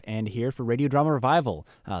And here for Radio Drama Revival,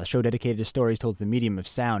 the show dedicated to stories told through the medium of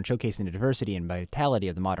sound, showcasing the diversity and vitality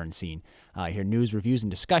of the modern scene. Hear news, reviews, and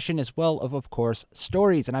discussion, as well of course,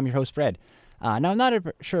 stories. And I'm your host, Fred. Now, I'm not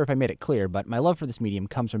sure if I made it clear, but my love for this medium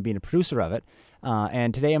comes from being a producer of it.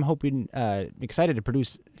 And today I'm excited to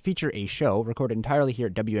feature a show recorded entirely here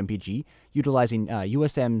at WMPG, utilizing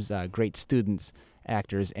USM's great students,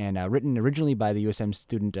 actors, and written originally by the USM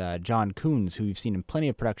student John Coons, who you've seen in plenty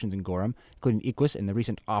of productions in Gorham, including Equus and the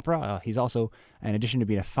recent opera. He's also, in addition to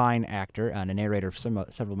being a fine actor and a narrator of several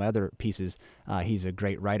of my other pieces, he's a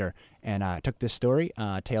great writer. And I took this story,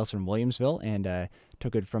 Tales from Williamsville, and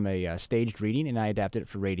took it from a staged reading, and I adapted it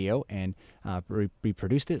for radio and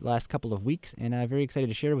reproduced it last couple of weeks, and I'm very excited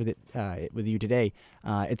to share it with you today.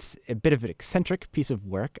 It's a bit of an eccentric piece of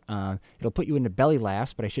work. It'll put you into belly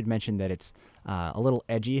laughs, but I should mention that it's a little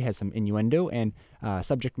edgy, has some innuendo, and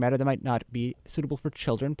subject matter that might not be suitable for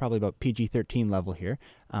children, probably about PG-13 level here.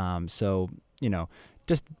 So,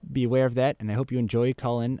 just be aware of that, and I hope you enjoy.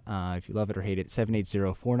 Call in if you love it or hate it,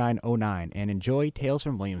 780-4909, and enjoy Tales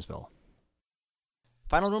from Williamsville.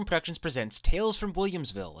 Final Room Productions presents Tales from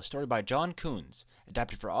Williamsville, a story by John Coons,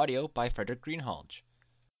 adapted for audio by Frederick Greenhalgh.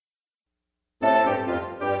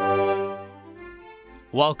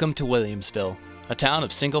 Welcome to Williamsville, a town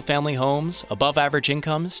of single-family homes, above-average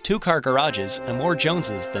incomes, two-car garages, and more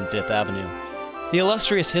Joneses than Fifth Avenue. The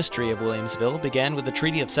illustrious history of Williamsville began with the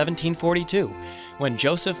Treaty of 1742, when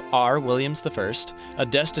Joseph R. Williams I, a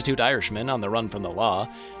destitute Irishman on the run from the law,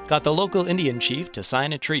 got the local Indian chief to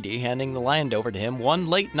sign a treaty handing the land over to him one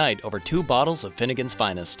late night over 2 bottles of Finnegan's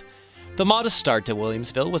Finest. The modest start to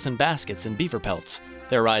Williamsville was in baskets and beaver pelts,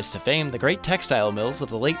 their rise to fame the great textile mills of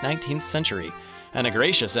the late 19th century, and a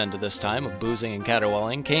gracious end to this time of boozing and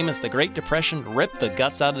caterwauling came as the Great Depression ripped the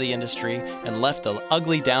guts out of the industry and left the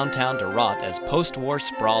ugly downtown to rot as post-war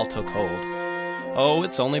sprawl took hold. Oh,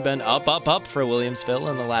 it's only been up for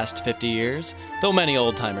Williamsville in the last 50 years, though many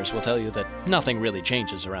old-timers will tell you that nothing really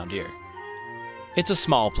changes around here. It's a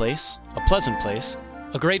small place, a pleasant place,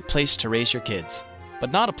 a great place to raise your kids,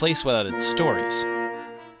 but not a place without its stories.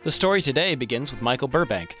 The story today begins with Michael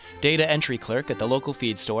Burbank, data entry clerk at the local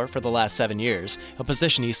feed store for the last 7 years, a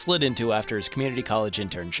position he slid into after his community college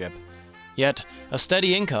internship. Yet, a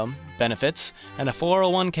steady income, benefits, and a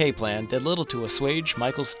 401k plan did little to assuage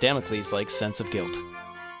Michael's Damocles-like sense of guilt.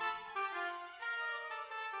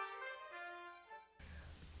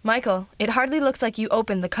 Michael, it hardly looks like you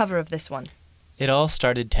opened the cover of this one. It all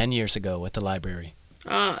started 10 years ago at the library.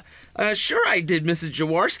 Sure I did, Mrs.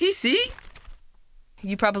 Jaworski, see?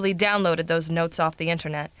 You probably downloaded those notes off the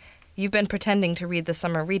internet. You've been pretending to read the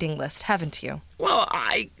summer reading list, haven't you? Well,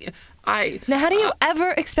 Now, how do you ever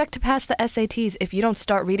expect to pass the SATs if you don't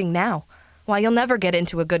start reading now? Why, you'll never get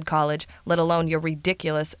into a good college, let alone your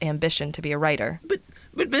ridiculous ambition to be a writer.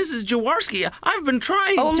 But Mrs. Jaworski, I've been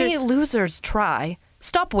trying Only losers try.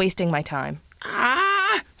 Stop wasting my time.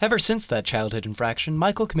 Ever since that childhood infraction,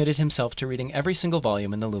 Michael committed himself to reading every single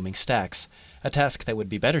volume in the looming stacks, a task that would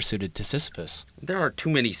be better suited to Sisyphus. There are too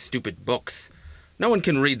many stupid books. No one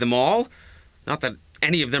can read them all. Not that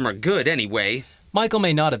any of them are good, anyway. Michael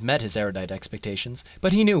may not have met his erudite expectations,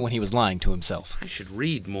 but he knew when he was lying to himself. I should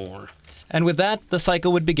read more. And with that, the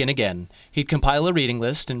cycle would begin again. He'd compile a reading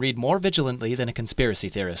list and read more vigilantly than a conspiracy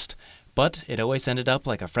theorist. But it always ended up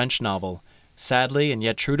like a French novel. Sadly, and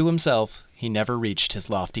yet true to himself, he never reached his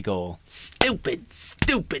lofty goal. Stupid,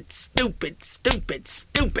 stupid, stupid, stupid,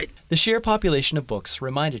 stupid. The sheer population of books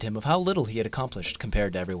reminded him of how little he had accomplished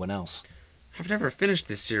compared to everyone else. I've never finished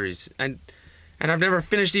this series, and I've never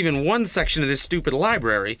finished even one section of this stupid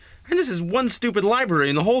library. And this is one stupid library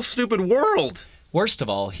in the whole stupid world. Worst of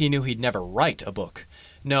all, he knew he'd never write a book.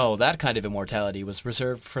 No, that kind of immortality was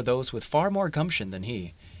reserved for those with far more gumption than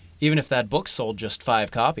he. Even if that book sold just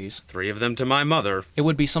 5 copies. 3 of them to my mother. It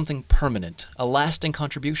would be something permanent, a lasting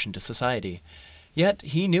contribution to society. Yet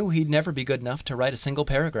he knew he'd never be good enough to write a single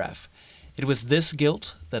paragraph. It was this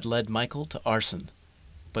guilt that led Michael to arson.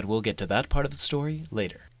 But we'll get to that part of the story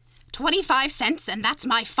later. 25 cents, and that's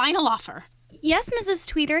my final offer. Yes, Mrs.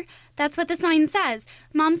 Tweeter. That's what the sign says.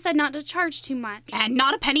 Mom said not to charge too much. And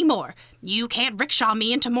not a penny more. You can't rickshaw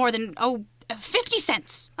me into more than, 50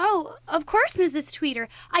 cents. Oh, of course, Mrs. Tweeter.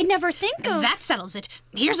 I'd never think of... That settles it.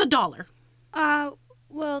 Here's $1.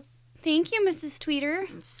 Well, thank you, Mrs. Tweeter.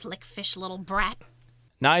 Slick fish little brat.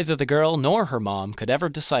 Neither the girl nor her mom could ever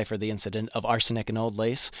decipher the incident of arsenic and old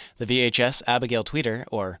lace. The VHS Abigail Tweeter,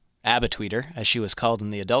 or Abba Tweeter, as she was called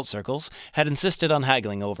in the adult circles, had insisted on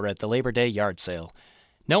haggling over at the Labor Day yard sale.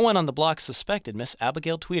 No one on the block suspected Miss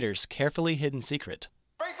Abigail Tweeter's carefully hidden secret.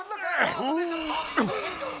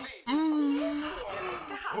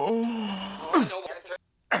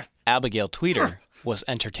 Abigail Tweeter was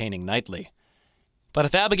entertaining nightly. But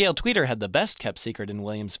if Abigail Tweeter had the best-kept secret in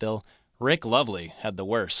Williamsville, Rick Lovely had the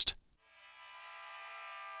worst.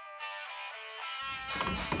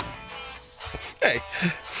 Hey,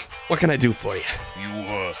 what can I do for you?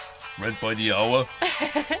 You, rent by the hour?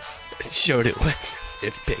 Sure do,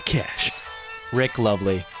 if you pay cash. Rick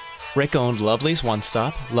Lovely. Rick owned Lovely's One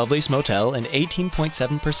Stop, Lovely's Motel, and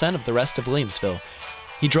 18.7% of the rest of Williamsville.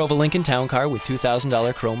 He drove a Lincoln Town Car with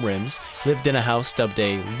 $2,000 chrome rims, lived in a house dubbed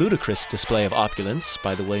a ludicrous display of opulence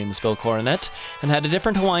by the Williamsville Coronet, and had a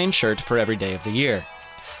different Hawaiian shirt for every day of the year.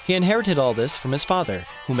 He inherited all this from his father,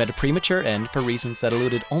 who met a premature end for reasons that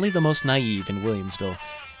eluded only the most naive in Williamsville.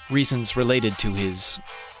 Reasons related to his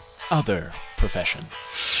other profession.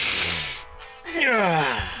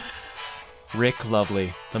 Rick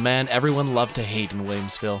Lovely, the man everyone loved to hate in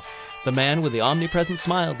Williamsville. The man with the omnipresent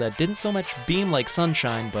smile that didn't so much beam like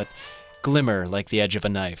sunshine, but glimmer like the edge of a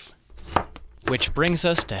knife. Which brings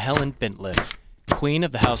us to Helen Bintliff, queen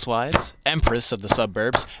of the housewives, empress of the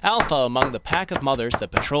suburbs, alpha among the pack of mothers that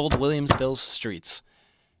patrolled Williamsville's streets.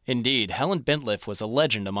 Indeed, Helen Bintliff was a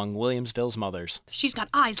legend among Williamsville's mothers. She's got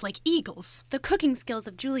eyes like eagles. The cooking skills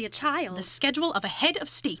of Julia Child. The schedule of a head of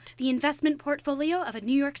state. The investment portfolio of a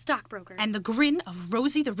New York stockbroker. And the grin of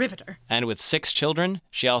Rosie the Riveter. And with 6 children,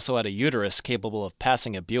 she also had a uterus capable of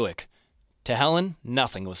passing a Buick. To Helen,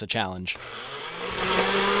 nothing was a challenge.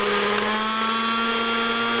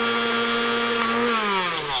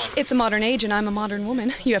 It's a modern age and I'm a modern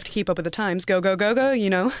woman. You have to keep up with the times. Go, go, go, go, you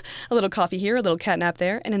know. A little coffee here, a little catnap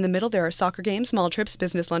there, and in the middle there are soccer games, small trips,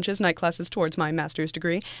 business lunches, night classes towards my master's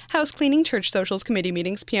degree, house cleaning, church socials, committee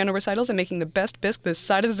meetings, piano recitals, and making the best bisque this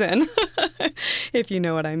side of the Zen. If you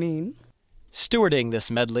know what I mean. Stewarding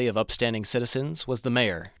this medley of upstanding citizens was the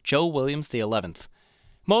mayor, Joe Williams XI.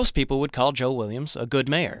 Most people would call Joe Williams a good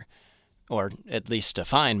mayor. Or at least a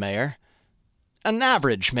fine mayor. An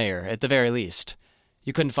average mayor, at the very least.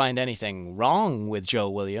 You couldn't find anything wrong with Joe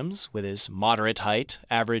Williams, with his moderate height,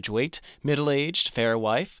 average weight, middle-aged, fair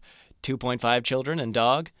wife, 2.5 children and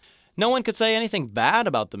dog. No one could say anything bad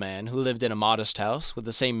about the man who lived in a modest house with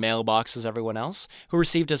the same mailbox as everyone else, who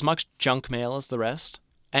received as much junk mail as the rest.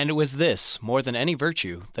 And it was this, more than any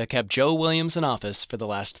virtue, that kept Joe Williams in office for the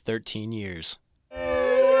last 13 years.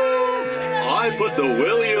 I put the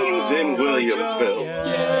Williams in Williamsville.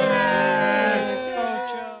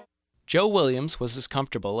 Joe Williams was as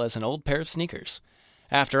comfortable as an old pair of sneakers.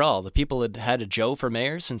 After all, the people had had a Joe for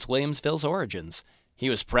mayor since Williamsville's origins. He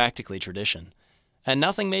was practically tradition. And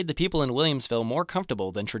nothing made the people in Williamsville more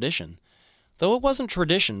comfortable than tradition. Though it wasn't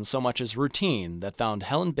tradition so much as routine that found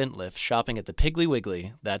Helen Bintliff shopping at the Piggly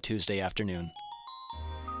Wiggly that Tuesday afternoon.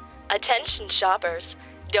 Attention shoppers,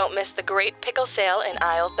 don't miss the great pickle sale in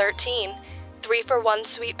aisle 13. 3 for 1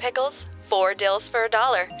 sweet pickles, 4 dills for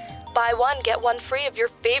 $1. Buy one, get one free of your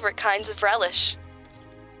favorite kinds of relish.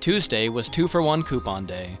 Tuesday was 2-for-1 coupon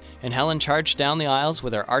day, and Helen charged down the aisles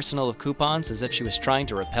with her arsenal of coupons as if she was trying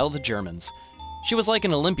to repel the Germans. She was like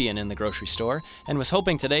an Olympian in the grocery store, and was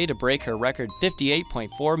hoping today to break her record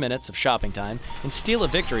 58.4 minutes of shopping time and steal a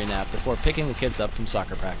victory nap before picking the kids up from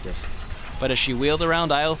soccer practice. But as she wheeled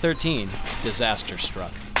around aisle 13, disaster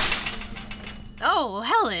struck. Oh,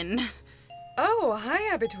 Helen. Oh, hi,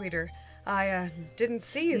 Abby Tweeter. I didn't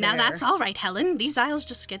see you Now there. that's all right, Helen. These aisles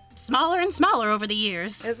just get smaller and smaller over the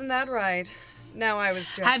years. Isn't that right? No, I was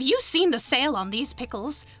just... Have you seen the sale on these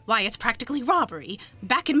pickles? Why, it's practically robbery.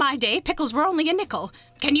 Back in my day, pickles were only a nickel.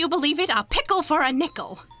 Can you believe it? A pickle for a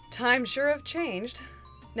nickel. Times sure have changed.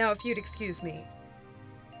 Now, if you'd excuse me.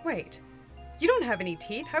 Wait, you don't have any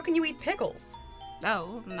teeth. How can you eat pickles?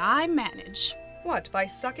 Oh, I manage. What, by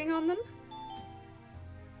sucking on them?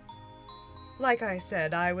 Like I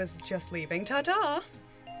said, I was just leaving. Ta-ta!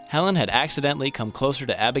 Helen had accidentally come closer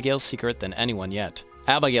to Abigail's secret than anyone yet.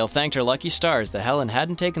 Abigail thanked her lucky stars that Helen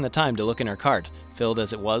hadn't taken the time to look in her cart, filled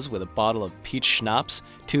as it was with a bottle of peach schnapps,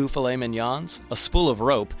 2 filet mignons, a spool of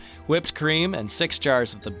rope, whipped cream, and 6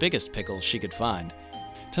 jars of the biggest pickles she could find.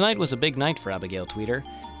 Tonight was a big night for Abigail Tweeter,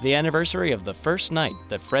 the anniversary of the first night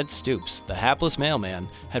that Fred Stoops, the hapless mailman,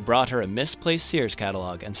 had brought her a misplaced Sears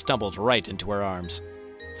catalog and stumbled right into her arms.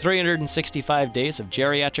 365 days of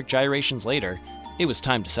geriatric gyrations later, it was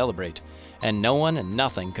time to celebrate, and no one and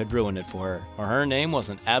nothing could ruin it for her, or her name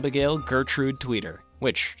wasn't Abigail Gertrude Tweeter,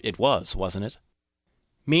 which it was, wasn't it?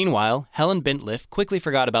 Meanwhile, Helen Bintliff quickly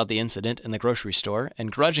forgot about the incident in the grocery store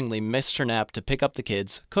and grudgingly missed her nap to pick up the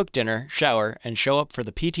kids, cook dinner, shower, and show up for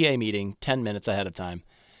the PTA meeting 10 minutes ahead of time.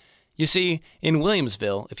 You see, in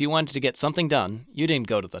Williamsville, if you wanted to get something done, you didn't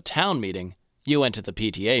go to the town meeting, you went to the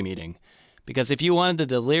PTA meeting. Because if you wanted the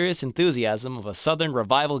delirious enthusiasm of a Southern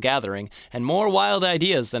revival gathering and more wild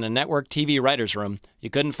ideas than a network TV writer's room, you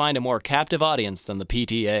couldn't find a more captive audience than the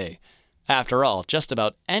PTA. After all, just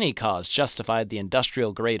about any cause justified the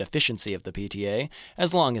industrial-grade efficiency of the PTA,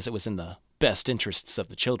 as long as it was in the best interests of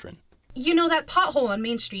the children. You know, that pothole on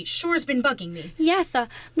Main Street sure's been bugging me. Yes,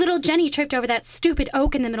 little Jenny tripped over that stupid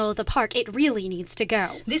oak in the middle of the park. It really needs to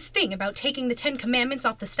go. This thing about taking the 10 Commandments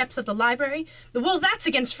off the steps of the library, well, that's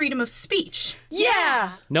against freedom of speech.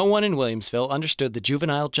 Yeah! No one in Williamsville understood the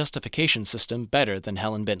juvenile justification system better than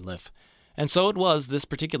Helen Bintliff. And so it was this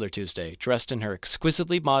particular Tuesday, dressed in her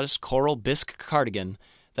exquisitely modest coral bisque cardigan,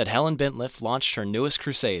 that Helen Bintliff launched her newest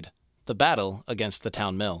crusade, the battle against the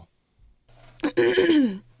town mill.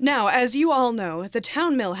 Now, as you all know, the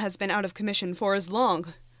town mill has been out of commission for as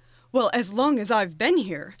long as I've been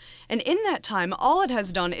here. And in that time, all it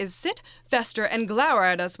has done is sit, fester, and glower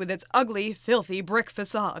at us with its ugly, filthy brick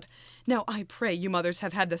facade. Now, I pray you mothers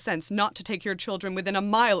have had the sense not to take your children within a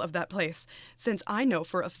mile of that place, since I know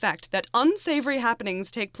for a fact that unsavory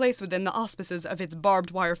happenings take place within the auspices of its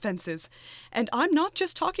barbed wire fences. And I'm not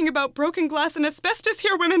just talking about broken glass and asbestos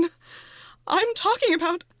here, women. I'm talking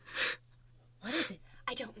about... What is it?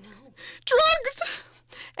 I don't know. Drugs!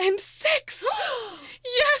 And sex!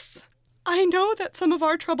 Yes! I know that some of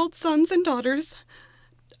our troubled sons and daughters...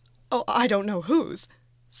 Oh, I don't know whose.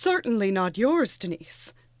 Certainly not yours,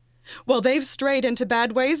 Denise. Well, they've strayed into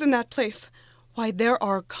bad ways in that place. Why, there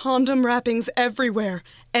are condom wrappings everywhere,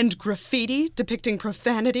 and graffiti depicting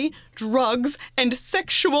profanity, drugs, and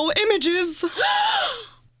sexual images.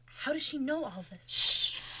 How does she know all this?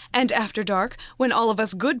 Shh! And after dark, when all of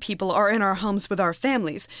us good people are in our homes with our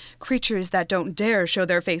families, creatures that don't dare show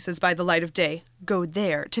their faces by the light of day go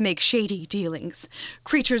there to make shady dealings.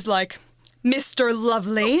 Creatures like Mr.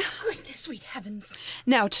 Lovely. Oh, goodness, sweet heavens.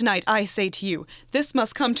 Now tonight I say to you, this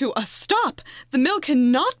must come to a stop. The mill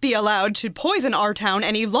cannot be allowed to poison our town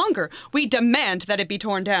any longer. We demand that it be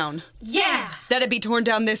torn down. Yeah! That it be torn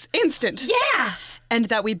down this instant. Yeah! And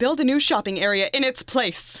that we build a new shopping area in its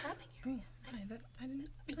place.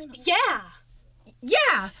 Yeah!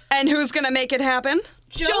 Yeah! And who's gonna make it happen?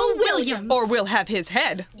 Joe Williams! Or we'll have his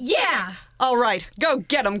head. Yeah! All right, go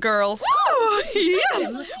get 'em, girls. Oh,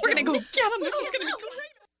 yes! We're gonna go get 'em. This is gonna be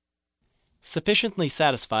great. Sufficiently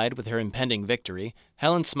satisfied with her impending victory,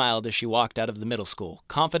 Helen smiled as she walked out of the middle school,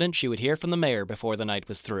 confident she would hear from the mayor before the night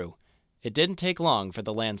was through. It didn't take long for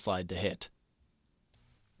the landslide to hit.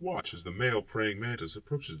 Watch as the male praying mantis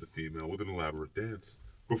approaches the female with an elaborate dance,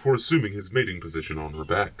 before assuming his mating position on her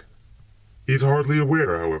back. He's hardly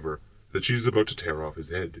aware, however, that she's about to tear off his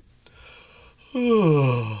head.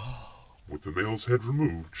 With the male's head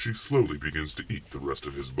removed, she slowly begins to eat the rest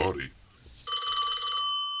of his body.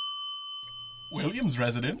 Williams'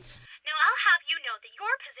 residence? Now, I'll have you know that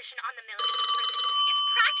your position on the mill is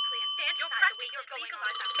practically infanticide the way you're going on.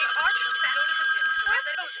 There are children go to the mill. Your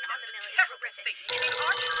position on the mill is horrific.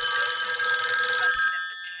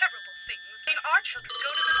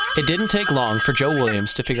 It didn't take long for Joe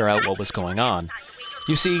Williams to figure out what was going on.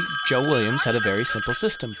 You see, Joe Williams had a very simple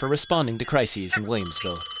system for responding to crises in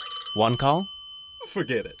Williamsville. 1 call?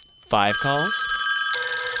 Forget it. 5 calls?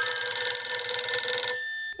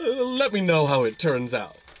 Let me know how it turns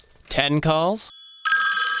out. 10 calls?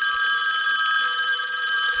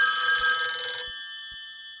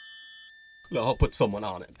 I'll put someone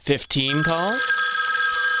on it. 15 calls?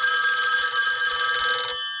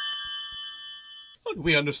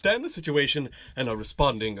 We understand the situation and are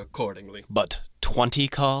responding accordingly. But 20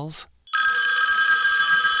 calls?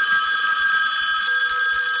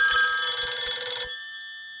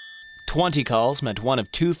 "20 calls meant one of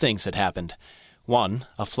two things had happened. 1,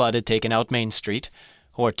 a flood had taken out Main Street,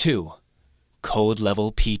 or 2, code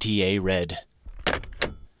level PTA red.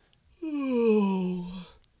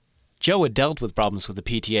 Joe had dealt with problems with the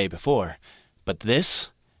PTA before, but this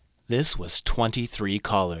was 23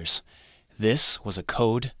 callers. This was a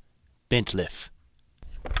code Bintliff.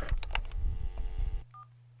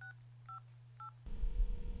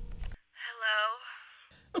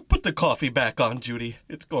 Hello? Put the coffee back on, Judy.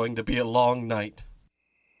 It's going to be a long night.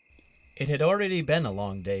 It had already been a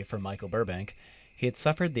long day for Michael Burbank. He had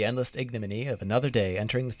suffered the endless ignominy of another day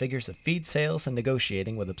entering the figures of feed sales and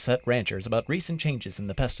negotiating with upset ranchers about recent changes in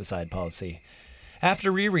the pesticide policy.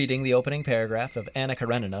 After rereading the opening paragraph of Anna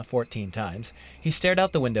Karenina 14 times, he stared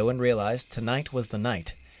out the window and realized tonight was the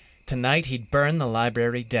night. Tonight he'd burn the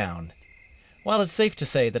library down. While it's safe to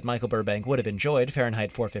say that Michael Burbank would have enjoyed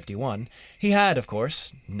Fahrenheit 451, he had, of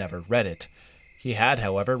course, never read it. He had,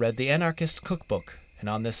 however, read the Anarchist Cookbook and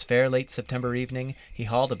on this fair late September evening he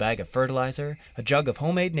hauled a bag of fertilizer, a jug of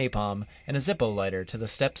homemade napalm, and a Zippo lighter to the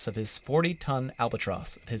steps of his 40-ton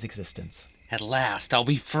albatross of his existence. At last, I'll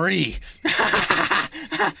be free.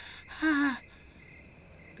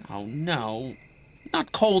 Oh no,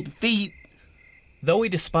 not cold feet. Though he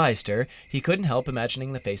despised her, he couldn't help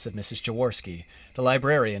imagining the face of Mrs. Jaworski, the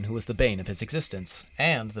librarian who was the bane of his existence,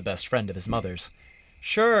 and the best friend of his mother's.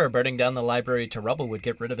 Sure, burning down the library to rubble would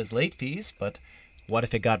get rid of his late fees, but what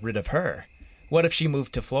if it got rid of her? What if she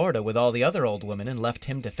moved to Florida with all the other old women and left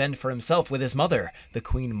him to fend for himself with his mother, the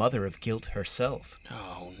queen mother of guilt herself?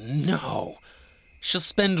 Oh no, she'll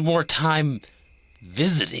spend more time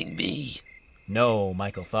visiting me. No,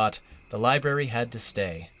 Michael thought. The library had to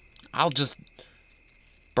stay. I'll just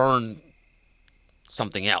burn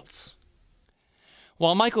something else.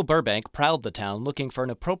 While Michael Burbank prowled the town looking for an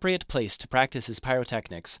appropriate place to practice his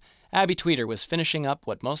pyrotechnics, Abby Tweeter was finishing up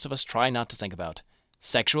what most of us try not to think about: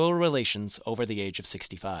 sexual relations over the age of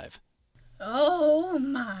 65. Oh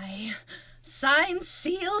my. Signed,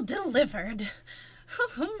 sealed, delivered.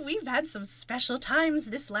 We've had some special times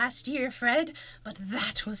this last year, Fred, but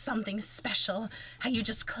that was something special. How you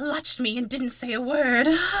just clutched me and didn't say a word.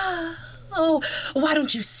 Oh, why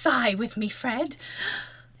don't you sigh with me, Fred?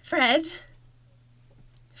 Fred?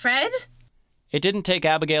 Fred? It didn't take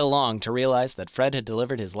Abigail long to realize that Fred had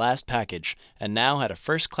delivered his last package and now had a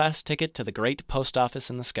first-class ticket to the great post office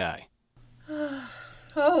in the sky.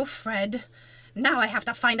 Oh, Fred. Now I have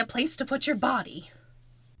to find a place to put your body.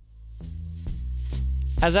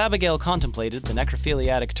 As Abigail contemplated the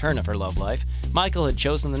necrophiliatic turn of her love life, Michael had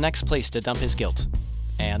chosen the next place to dump his guilt.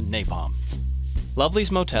 And napalm.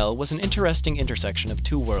 Lovely's Motel was an interesting intersection of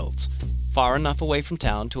two worlds. Far enough away from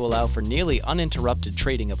town to allow for nearly uninterrupted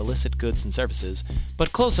trading of illicit goods and services,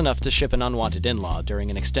 but close enough to ship an unwanted in-law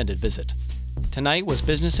during an extended visit. Tonight was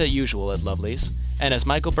business as usual at Lovely's, and as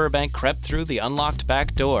Michael Burbank crept through the unlocked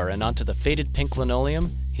back door and onto the faded pink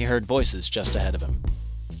linoleum, he heard voices just ahead of him.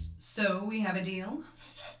 So, we have a deal?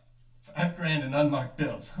 $5,000 in unmarked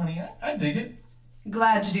bills. Honey, I dig it.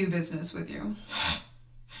 Glad to do business with you.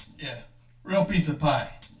 Yeah, real piece of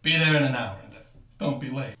pie. Be there in an hour, and don't be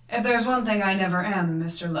late. If there's one thing I never am,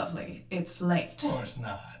 Mr. Lovely, it's late. Of course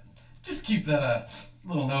not. Just keep that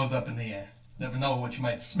little nose up in the air. Never know what you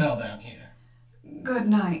might smell down here. Good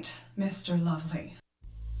night, Mr. Lovely.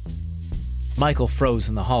 Michael froze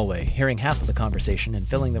in the hallway, hearing half of the conversation and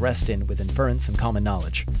filling the rest in with inference and common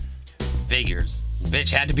knowledge. Figures. Bitch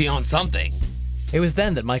had to be on something. It was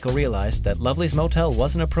then that Michael realized that Lovely's Motel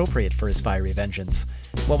wasn't appropriate for his fiery vengeance.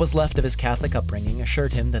 What was left of his Catholic upbringing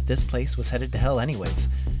assured him that this place was headed to hell anyways.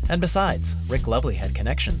 And besides, Rick Lovely had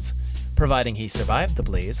connections. Providing he survived the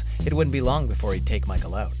blaze, it wouldn't be long before he'd take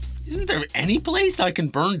Michael out. Isn't there any place I can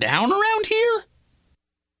burn down around here?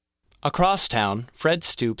 Across town, Fred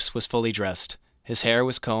Stoops was fully dressed. His hair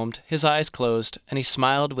was combed, his eyes closed, and he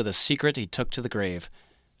smiled with a secret he took to the grave.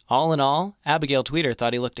 All in all, Abigail Tweeter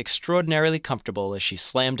thought he looked extraordinarily comfortable as she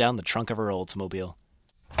slammed down the trunk of her Oldsmobile.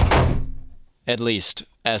 At least,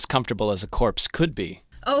 as comfortable as a corpse could be.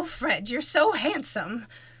 Oh, Fred, you're so handsome.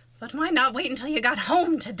 But why not wait until you got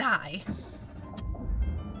home to die?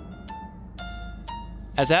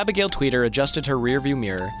 As Abigail Tweeter adjusted her rearview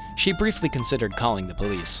mirror, she briefly considered calling the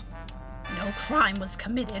police. No crime was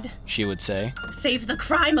committed, She would say. save the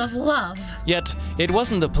crime of love. Yet, it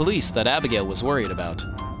wasn't the police that Abigail was worried about.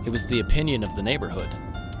 It was the opinion of the neighborhood.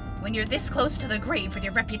 When you're this close to the grave with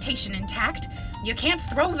your reputation intact, you can't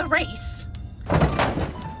throw the race.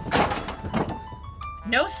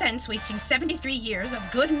 No sense wasting 73 years of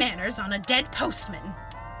good manners on a dead postman.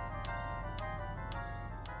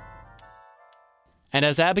 And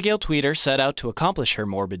as Abigail Tweeter set out to accomplish her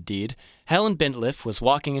morbid deed, Helen Bintliff was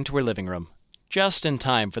walking into her living room, just in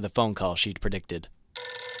time for the phone call she'd predicted.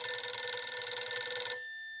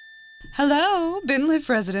 Hello, Binliff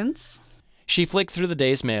residence. She flicked through the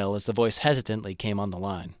day's mail as the voice hesitantly came on the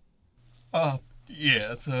line.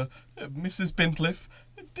 Yes, Mrs. Bintliff,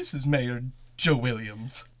 this is Mayor Joe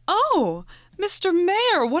Williams. Oh, Mr.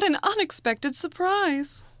 Mayor, what an unexpected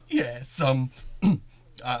surprise. Yes,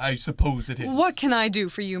 I suppose it is. What can I do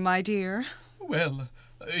for you, my dear? Well,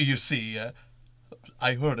 you see,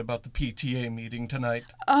 I heard about the PTA meeting tonight.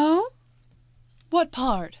 Oh? What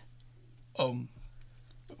part?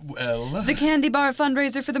 Well... The candy bar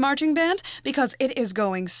fundraiser for the marching band? Because it is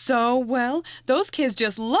going so well. Those kids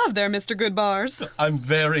just love their Mr. Goodbars. I'm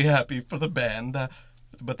very happy for the band,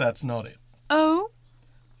 but that's not it. Oh?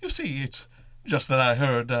 You see, it's just that I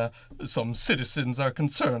heard some citizens are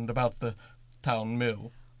concerned about the town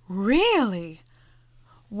mill. Really?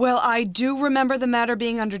 Well, I do remember the matter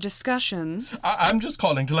being under discussion. I'm just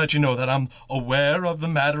calling to let you know that I'm aware of the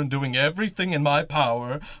matter and doing everything in my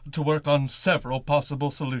power to work on several possible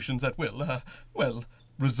solutions that will,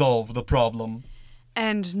 resolve the problem.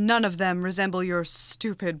 And none of them resemble your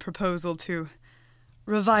stupid proposal to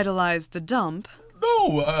revitalize the dump?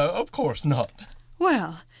 No, of course not.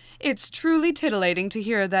 Well, it's truly titillating to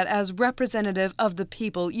hear that as representative of the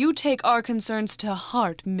people, you take our concerns to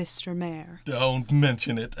heart, Mr. Mayor. Don't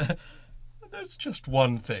mention it. There's just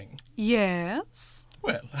one thing. Yes?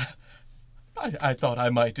 Well, I thought I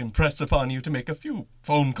might impress upon you to make a few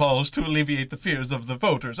phone calls to alleviate the fears of the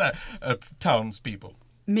voters, townspeople.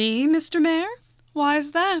 Me, Mr. Mayor? Why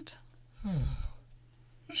is that?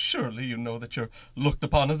 Surely you know that you're looked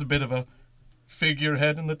upon as a bit of a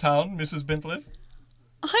figurehead in the town, Mrs. Bintliff.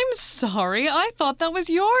 I'm sorry. I thought that was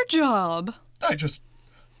your job. I just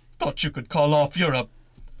thought you could call off your,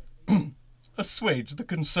 assuage the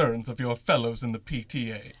concerns of your fellows in the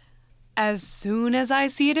PTA. As soon as I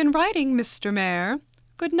see it in writing, Mr. Mayor.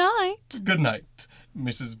 Good night. Good night,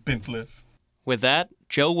 Mrs. Bintliff. With that,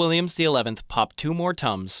 Joe Williams XI popped 2 more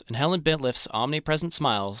Tums, and Helen Bintliff's omnipresent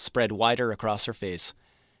smile spread wider across her face.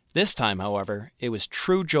 This time, however, it was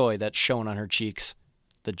true joy that shone on her cheeks,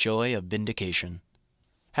 the joy of vindication.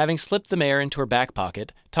 Having slipped the mayor into her back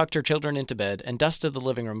pocket, tucked her children into bed, and dusted the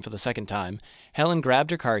living room for the second time, Helen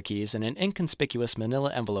grabbed her car keys and an inconspicuous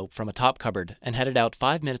manila envelope from a top cupboard and headed out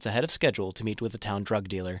 5 minutes ahead of schedule to meet with the town drug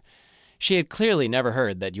dealer. She had clearly never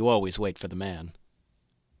heard that you always wait for the man.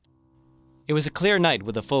 It was a clear night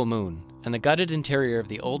with a full moon, and the gutted interior of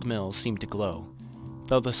the old mill seemed to glow.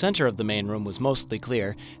 Though the center of the main room was mostly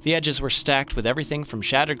clear, the edges were stacked with everything from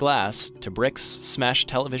shattered glass to bricks, smashed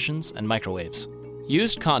televisions, and microwaves.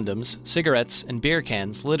 Used condoms, cigarettes, and beer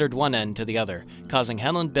cans littered one end to the other, causing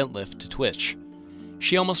Helen Bintliff to twitch.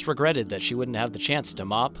 She almost regretted that she wouldn't have the chance to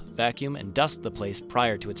mop, vacuum, and dust the place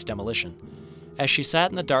prior to its demolition. As she sat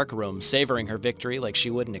in the dark room, savoring her victory like she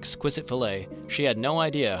would an exquisite fillet, she had no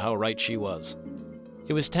idea how right she was.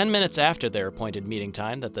 It was 10 minutes after their appointed meeting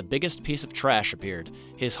time that the biggest piece of trash appeared,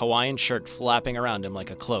 his Hawaiian shirt flapping around him like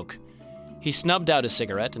a cloak. He snubbed out his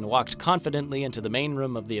cigarette and walked confidently into the main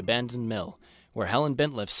room of the abandoned mill, where Helen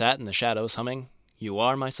Bintliff sat in the shadows humming, "You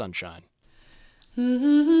Are My Sunshine."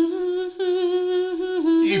 Evening,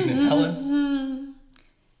 Helen.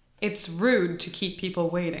 It's rude to keep people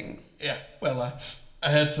waiting. Yeah, well, I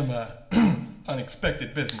had some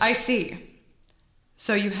unexpected business. I see.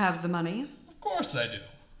 So you have the money? Of course I do.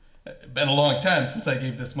 Been a long time since I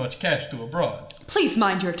gave this much cash to a broad. Please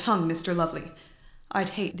mind your tongue, Mr. Lovely.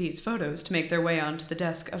 I'd hate these photos to make their way onto the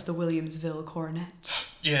desk of the Williamsville coronet.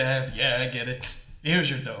 Yeah, I get it. Here's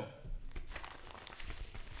your dough.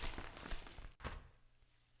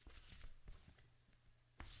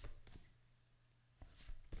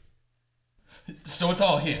 So it's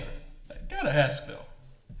all here. I gotta ask, though,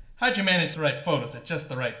 how'd you manage the right photos at just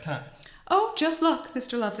the right time? Oh, just luck,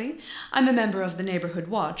 Mr. Lovely. I'm a member of the Neighborhood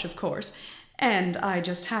Watch, of course, and I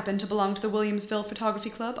just happen to belong to the Williamsville Photography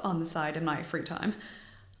Club on the side in my free time.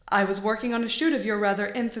 I was working on a shoot of your rather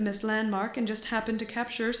infamous landmark and just happened to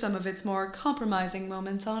capture some of its more compromising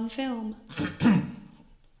moments on film.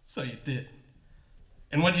 So you did.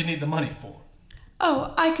 And what do you need the money for?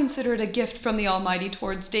 Oh, I consider it a gift from the Almighty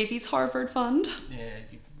towards Davy's Harvard Fund. Yeah,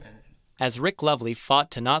 As Rick Lovely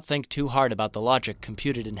fought to not think too hard about the logic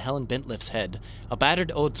computed in Helen Bintliff's head, a battered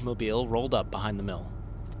Oldsmobile rolled up behind the mill.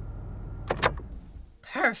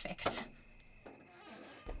 Perfect.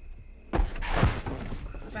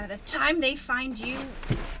 By the time they find you,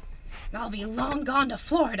 I'll be long gone to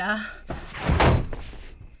Florida.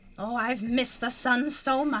 Oh, I've missed the sun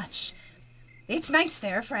so much. It's nice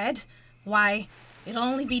there, Fred. Why, it'll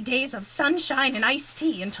only be days of sunshine and iced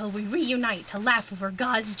tea until we reunite to laugh over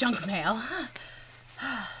God's junk mail.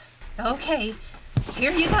 Okay,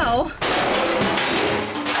 here you go.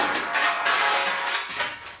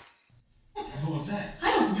 What the hell was that?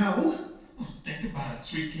 I don't know. Oh, think about it,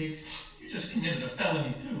 sweet cakes. You just committed a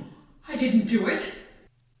felony, too. I didn't do it.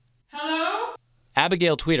 Hello?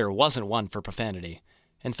 Abigail Tweeter wasn't one for profanity.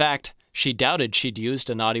 In fact, she doubted she'd used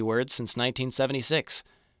a naughty word since 1976.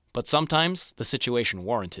 But sometimes the situation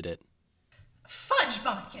warranted it. Fudge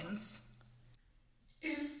bumpkins.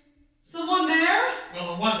 Is someone there?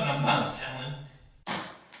 Well, it wasn't a mouse, Helen.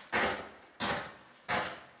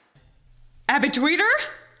 Abby Tweeter?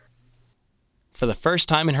 For the first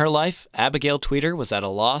time in her life, Abigail Tweeter was at a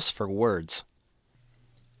loss for words.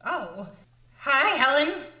 Oh, hi,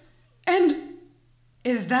 Helen. And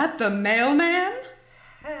is that the mailman?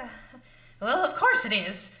 Well, of course it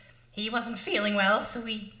is. He wasn't feeling well, so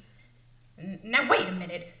we... Now, wait a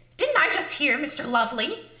minute. Didn't I just hear Mr.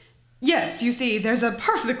 Lovely? Yes, you see, there's a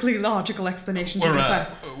perfectly logical explanation to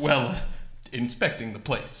We're, inspecting the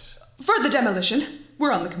place. For the demolition.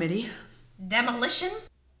 We're on the committee. Demolition?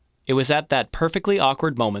 It was at that perfectly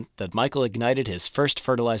awkward moment that Michael ignited his first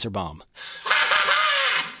fertilizer bomb.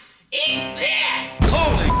 Eat this!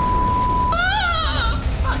 Holy!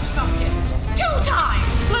 Fudge buckets! 2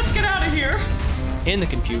 times! Let's get out of here! In the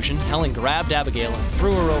confusion, Helen grabbed Abigail and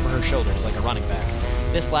threw her over her shoulders like a running back.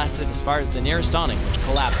 This lasted as far as the nearest awning, which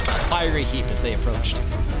collapsed in a fiery heap as they approached.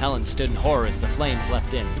 Helen stood in horror as the flames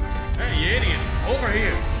leapt in. Hey, you idiots! Over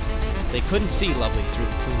here! They couldn't see Lovely through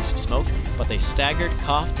the plumes of smoke, but they staggered,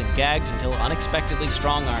 coughed, and gagged until unexpectedly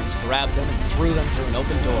strong arms grabbed them and threw them through an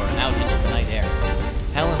open door and out into the night air.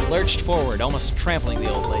 Helen lurched forward, almost trampling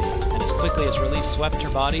the old lady, and as quickly as relief swept her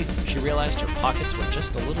body, she realized her pockets were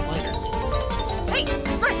just a little lighter. Hey,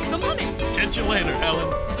 Rick, the money! Catch you later,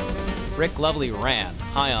 Helen. Rick Lovely ran,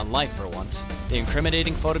 high on life for once, the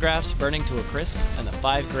incriminating photographs burning to a crisp and the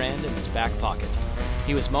 $5 grand in his back pocket.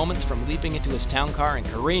 He was moments from leaping into his town car and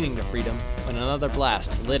careening to freedom when another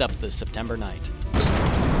blast lit up the September night.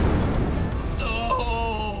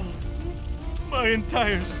 Oh! My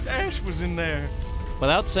entire stash was in there.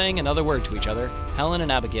 Without saying another word to each other, Helen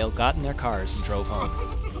and Abigail got in their cars and drove home.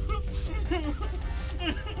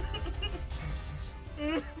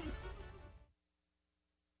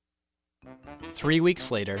 3 weeks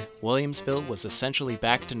later, Williamsville was essentially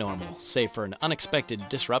back to normal, save for an unexpected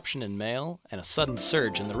disruption in mail and a sudden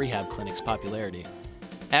surge in the rehab clinic's popularity.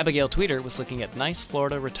 Abigail Tweeter was looking at nice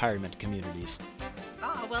Florida retirement communities.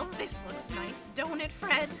 Ah, well, this looks nice, don't it,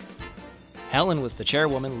 Fred? Helen was the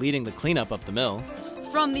chairwoman leading the cleanup of the mill.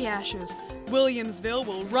 From the ashes, Williamsville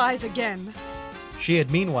will rise again. She had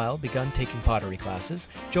meanwhile begun taking pottery classes,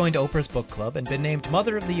 joined Oprah's book club, and been named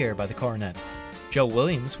Mother of the Year by the Coronet. Joe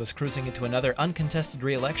Williams was cruising into another uncontested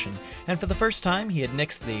re-election, and for the first time he had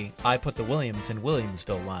nixed the "I put the Williams in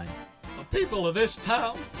Williamsville" line. The people of this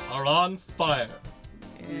town are on fire.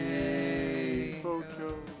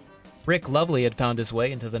 Rick Lovely had found his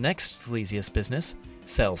way into the next sleaziest business,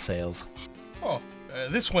 cell sales. Oh,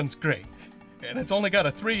 this one's great, and it's only got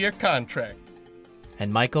a 3-year contract.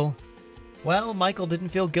 And Michael? Well, Michael didn't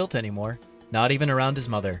feel guilt anymore, not even around his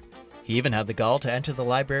mother. He even had the gall to enter the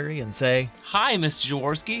library and say, "Hi, Miss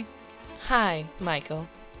Jaworski." Hi, Michael.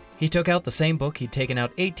 He took out the same book he'd taken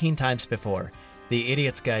out 18 times before, The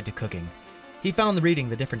Idiot's Guide to Cooking. He found the reading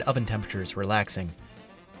the different oven temperatures relaxing.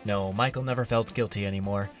 No, Michael never felt guilty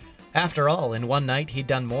anymore. After all, in one night he'd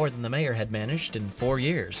done more than the mayor had managed in 4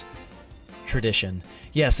 years. Tradition.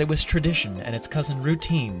 Yes, it was tradition and its cousin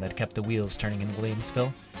routine that kept the wheels turning in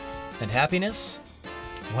Williamsville. And happiness?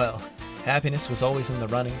 Well, happiness was always in the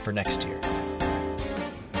running for next year.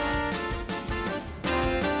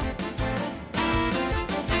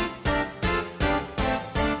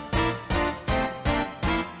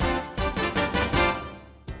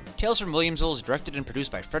 Tales from Williamsville is directed and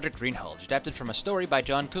produced by Frederick Greenhalgh, adapted from a story by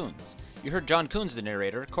John Coons. You heard John Coons, the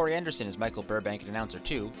narrator, Corey Anderson as Michael Burbank in Announcer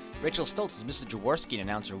 2, Rachel Stultz as Mrs. Jaworski in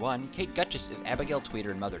Announcer 1, Kate Gutchis as Abigail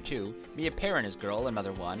Tweeter in Mother 2, Mia Perrin as Girl in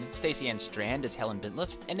Mother 1, Stacey Ann Strand as Helen Bintliff,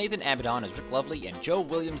 and Nathan Abaddon as Rick Lovely and Joe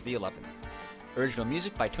Williams the 11th. Original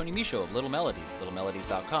music by Tony Michaud of Little Melodies,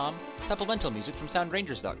 littlemelodies.com, supplemental music from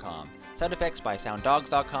soundrangers.com, sound effects by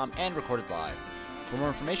sounddogs.com, and recorded live. For more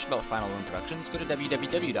information about Final Room Productions, go to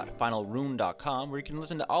www.finalroom.com, where you can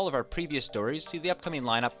listen to all of our previous stories, see the upcoming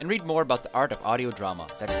lineup, and read more about the art of audio drama.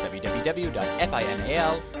 That's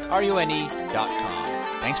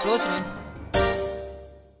www.finalrune.com. Thanks for listening.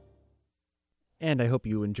 And I hope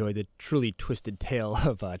you enjoy the truly twisted tale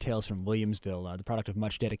of Tales from Williamsville, the product of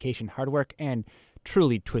much dedication, hard work, and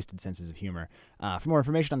truly twisted senses of humor. For more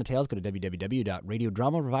information on the tales, go to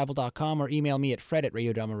www.radiodramarevival.com or email me at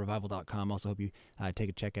fred@radiodramarevival.com. Also hope you take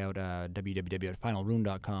a check out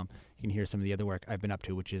www.finalroom.com. You can hear some of the other work I've been up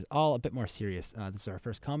to, which is all a bit more serious. This is our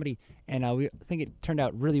first comedy, and we think it turned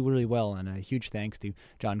out really, really well. And a huge thanks to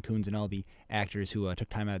John Coons and all the actors who took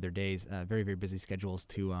time out of their days, very, very busy schedules,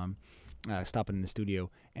 to stop in the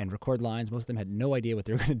studio and record lines. Most of them had no idea what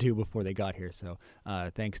they were going to do before they got here, so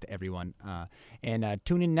thanks to everyone. And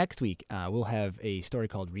tune in next week. We'll have a story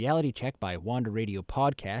called Reality Check by Wander Radio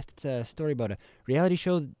Podcast. It's a story about a reality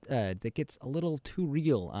show that gets a little too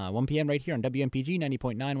real. 1 p.m. right here on WMPG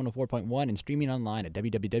 90.9, 104.1, and streaming online at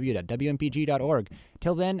www.wmpg.org.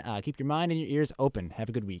 Till then, keep your mind and your ears open. Have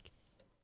a good week.